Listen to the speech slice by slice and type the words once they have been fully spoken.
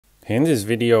In this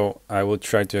video, I will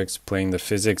try to explain the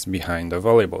physics behind a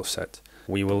volleyball set.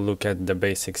 We will look at the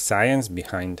basic science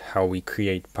behind how we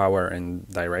create power and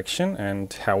direction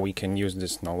and how we can use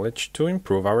this knowledge to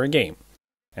improve our game.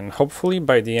 And hopefully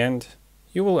by the end,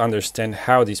 you will understand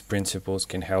how these principles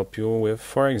can help you with,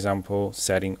 for example,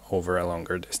 setting over a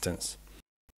longer distance.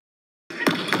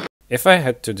 If I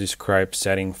had to describe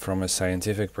setting from a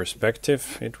scientific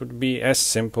perspective, it would be as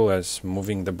simple as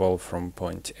moving the ball from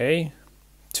point A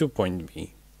to point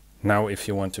B. Now, if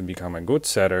you want to become a good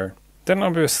setter, then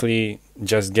obviously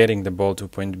just getting the ball to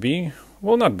point B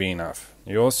will not be enough.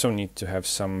 You also need to have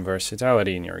some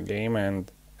versatility in your game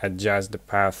and adjust the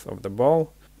path of the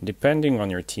ball depending on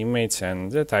your teammates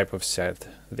and the type of set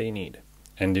they need.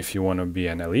 And if you want to be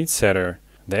an elite setter,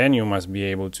 then you must be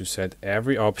able to set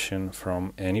every option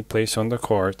from any place on the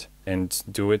court and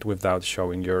do it without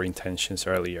showing your intentions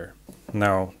earlier.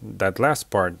 Now, that last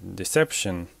part,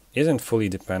 deception, isn't fully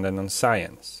dependent on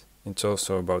science. It's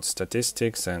also about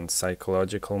statistics and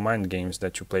psychological mind games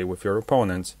that you play with your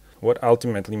opponents, what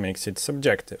ultimately makes it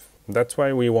subjective. That's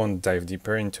why we won't dive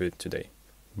deeper into it today.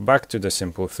 Back to the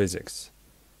simple physics.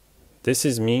 This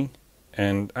is me,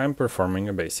 and I'm performing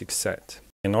a basic set.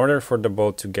 In order for the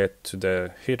ball to get to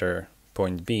the hitter,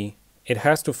 point B, it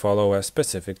has to follow a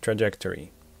specific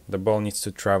trajectory. The ball needs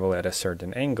to travel at a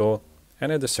certain angle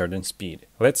and at a certain speed.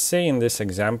 Let's say in this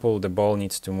example the ball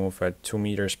needs to move at 2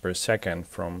 meters per second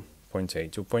from point A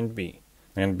to point B.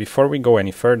 And before we go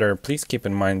any further, please keep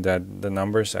in mind that the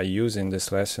numbers I use in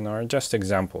this lesson are just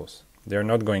examples. They are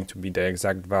not going to be the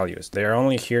exact values. They are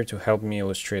only here to help me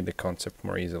illustrate the concept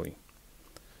more easily.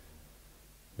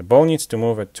 The ball needs to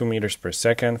move at 2 meters per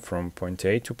second from point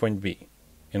A to point B.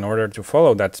 In order to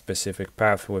follow that specific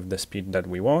path with the speed that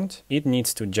we want, it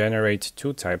needs to generate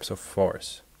two types of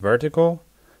force: vertical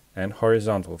and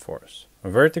horizontal force. A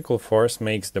vertical force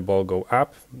makes the ball go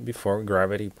up before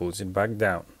gravity pulls it back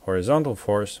down. Horizontal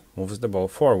force moves the ball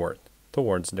forward,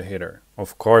 towards the hitter.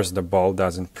 Of course, the ball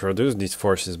doesn't produce these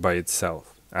forces by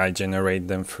itself. I generate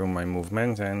them through my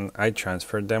movement and I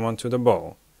transfer them onto the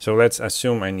ball. So let's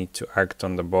assume I need to act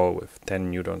on the ball with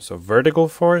 10 newtons of vertical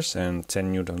force and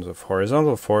 10 newtons of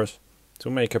horizontal force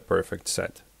to make a perfect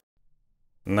set.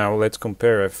 Now let's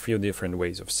compare a few different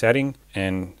ways of setting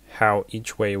and how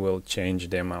each way will change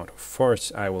the amount of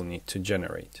force I will need to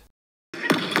generate.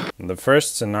 The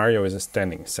first scenario is a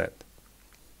standing set.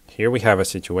 Here we have a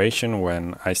situation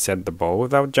when I set the ball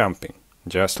without jumping,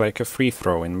 just like a free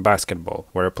throw in basketball,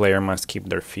 where a player must keep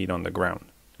their feet on the ground.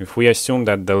 If we assume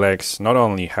that the legs not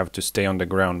only have to stay on the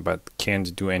ground but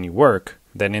can't do any work,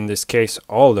 then in this case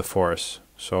all the force,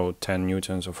 so 10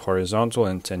 newtons of horizontal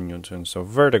and 10 newtons of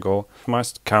vertical,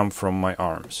 must come from my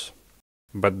arms.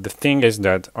 But the thing is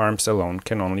that arms alone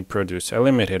can only produce a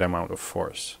limited amount of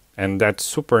force. And that's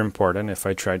super important if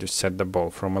I try to set the ball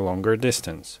from a longer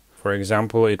distance. For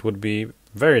example, it would be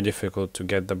very difficult to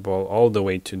get the ball all the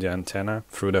way to the antenna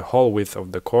through the whole width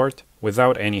of the court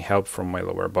without any help from my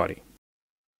lower body.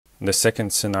 The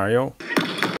second scenario,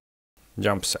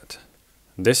 jump set.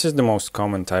 This is the most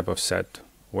common type of set,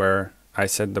 where I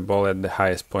set the ball at the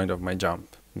highest point of my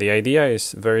jump. The idea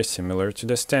is very similar to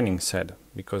the standing set,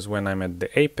 because when I'm at the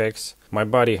apex, my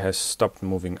body has stopped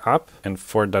moving up, and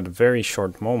for that very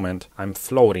short moment, I'm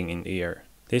floating in the air.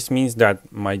 This means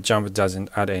that my jump doesn't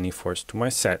add any force to my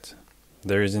set.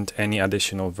 There isn't any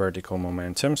additional vertical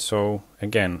momentum, so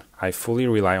again, I fully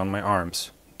rely on my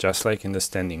arms, just like in the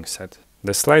standing set.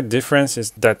 The slight difference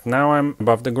is that now I'm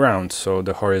above the ground, so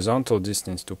the horizontal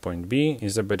distance to point B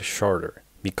is a bit shorter.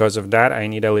 Because of that, I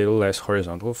need a little less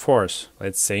horizontal force,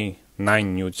 let's say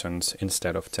 9 newtons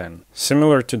instead of 10.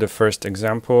 Similar to the first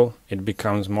example, it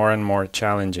becomes more and more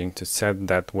challenging to set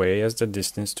that way as the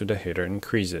distance to the hitter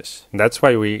increases. That's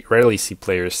why we rarely see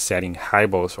players setting high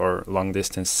balls or long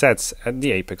distance sets at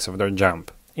the apex of their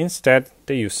jump. Instead,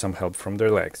 they use some help from their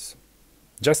legs,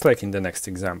 just like in the next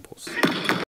examples.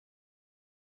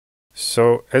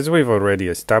 So, as we've already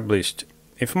established,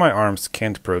 if my arms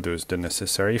can't produce the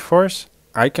necessary force,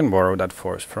 I can borrow that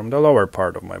force from the lower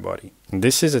part of my body.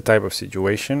 This is a type of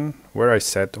situation where I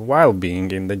set while being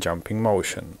in the jumping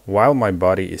motion, while my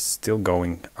body is still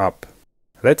going up.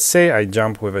 Let's say I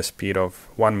jump with a speed of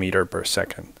 1 meter per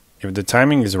second. If the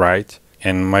timing is right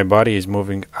and my body is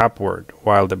moving upward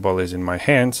while the ball is in my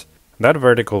hands, that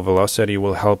vertical velocity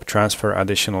will help transfer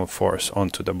additional force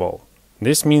onto the ball.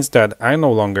 This means that I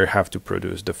no longer have to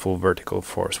produce the full vertical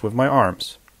force with my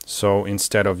arms. So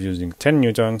instead of using 10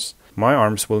 newtons, my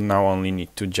arms will now only need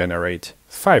to generate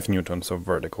 5 newtons of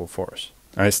vertical force.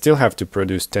 I still have to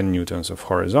produce 10 newtons of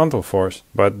horizontal force,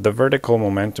 but the vertical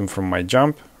momentum from my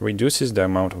jump reduces the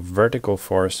amount of vertical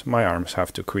force my arms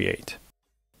have to create.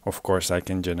 Of course, I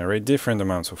can generate different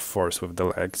amounts of force with the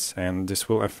legs, and this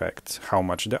will affect how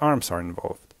much the arms are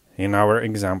involved. In our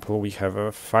example, we have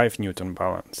a 5 Newton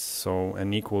balance, so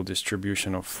an equal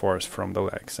distribution of force from the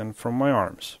legs and from my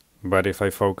arms. But if I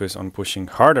focus on pushing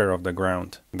harder off the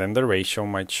ground, then the ratio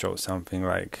might show something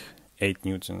like 8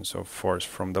 newtons of force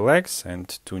from the legs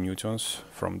and 2 newtons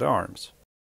from the arms.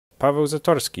 Paweł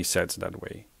Zatorski says that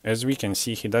way. As we can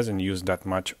see, he doesn't use that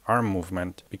much arm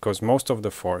movement because most of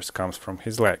the force comes from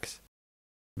his legs.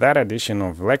 That addition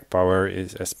of leg power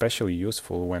is especially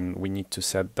useful when we need to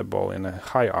set the ball in a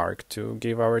high arc to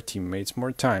give our teammates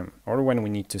more time, or when we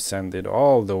need to send it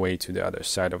all the way to the other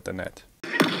side of the net.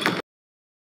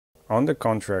 On the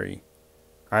contrary,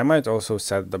 I might also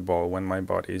set the ball when my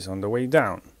body is on the way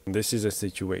down. This is a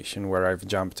situation where I've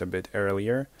jumped a bit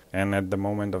earlier, and at the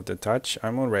moment of the touch,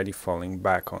 I'm already falling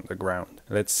back on the ground.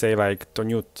 Let's say like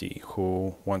Tognutti,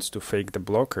 who wants to fake the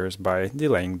blockers by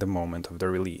delaying the moment of the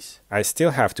release. I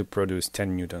still have to produce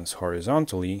 10 newtons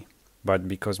horizontally, but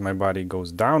because my body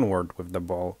goes downward with the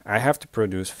ball, I have to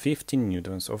produce 15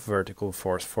 newtons of vertical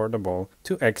force for the ball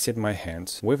to exit my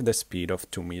hands with the speed of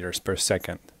 2 meters per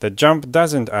second. The jump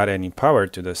doesn't add any power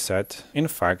to the set, in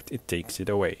fact it takes it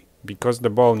away. Because the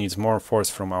ball needs more force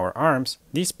from our arms,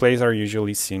 these plays are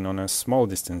usually seen on a small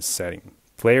distance setting.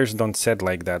 Players don't set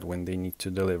like that when they need to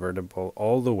deliver the ball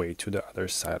all the way to the other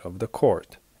side of the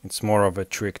court. It's more of a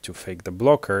trick to fake the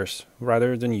blockers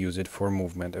rather than use it for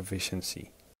movement efficiency.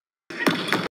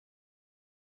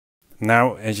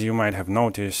 Now, as you might have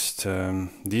noticed,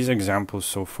 these examples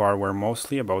so far were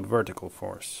mostly about vertical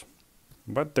force.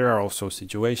 But there are also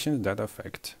situations that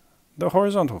affect the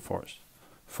horizontal force.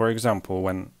 For example,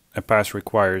 when a pass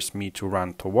requires me to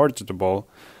run towards the ball,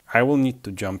 I will need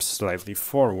to jump slightly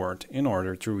forward in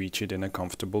order to reach it in a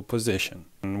comfortable position.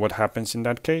 And what happens in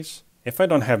that case? If I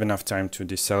don't have enough time to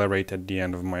decelerate at the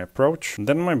end of my approach,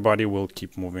 then my body will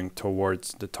keep moving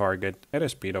towards the target at a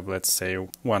speed of, let's say,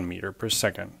 1 meter per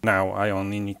second. Now I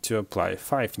only need to apply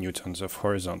 5 newtons of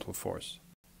horizontal force.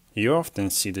 You often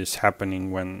see this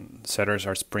happening when setters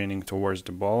are sprinting towards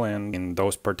the ball, and in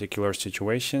those particular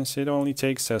situations it only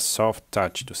takes a soft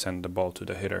touch to send the ball to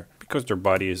the hitter, because their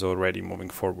body is already moving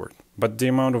forward. But the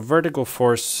amount of vertical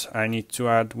force I need to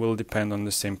add will depend on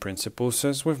the same principles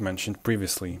as we've mentioned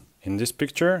previously. In this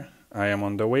picture, I am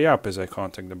on the way up as I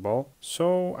contact the ball,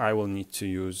 so I will need to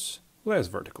use less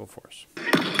vertical force.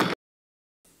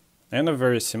 And a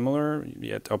very similar,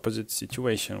 yet opposite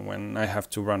situation when I have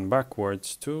to run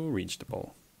backwards to reach the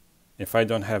ball. If I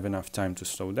don't have enough time to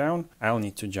slow down, I'll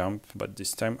need to jump, but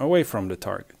this time away from the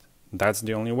target. That's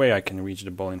the only way I can reach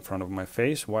the ball in front of my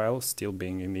face while still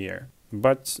being in the air.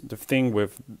 But the thing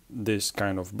with this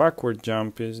kind of backward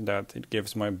jump is that it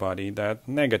gives my body that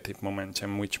negative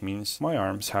momentum, which means my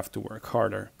arms have to work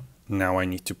harder. Now I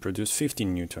need to produce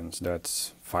 15 newtons,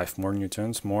 that's 5 more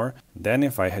newtons more than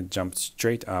if I had jumped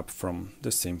straight up from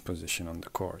the same position on the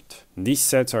court. These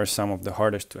sets are some of the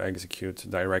hardest to execute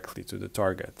directly to the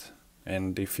target.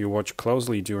 And if you watch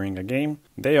closely during a game,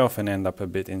 they often end up a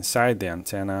bit inside the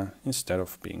antenna instead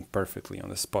of being perfectly on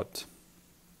the spot.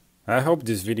 I hope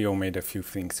this video made a few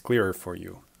things clearer for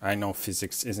you. I know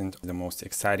physics isn't the most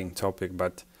exciting topic,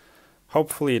 but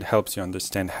hopefully it helps you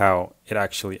understand how it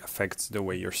actually affects the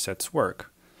way your sets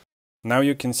work. Now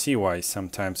you can see why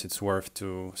sometimes it's worth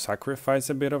to sacrifice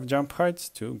a bit of jump heights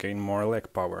to gain more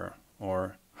leg power,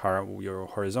 or how your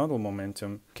horizontal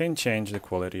momentum can change the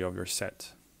quality of your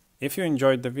set. If you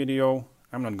enjoyed the video,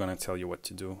 I'm not gonna tell you what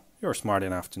to do. You're smart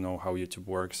enough to know how YouTube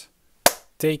works.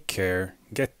 Take care,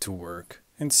 get to work,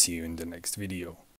 and see you in the next video.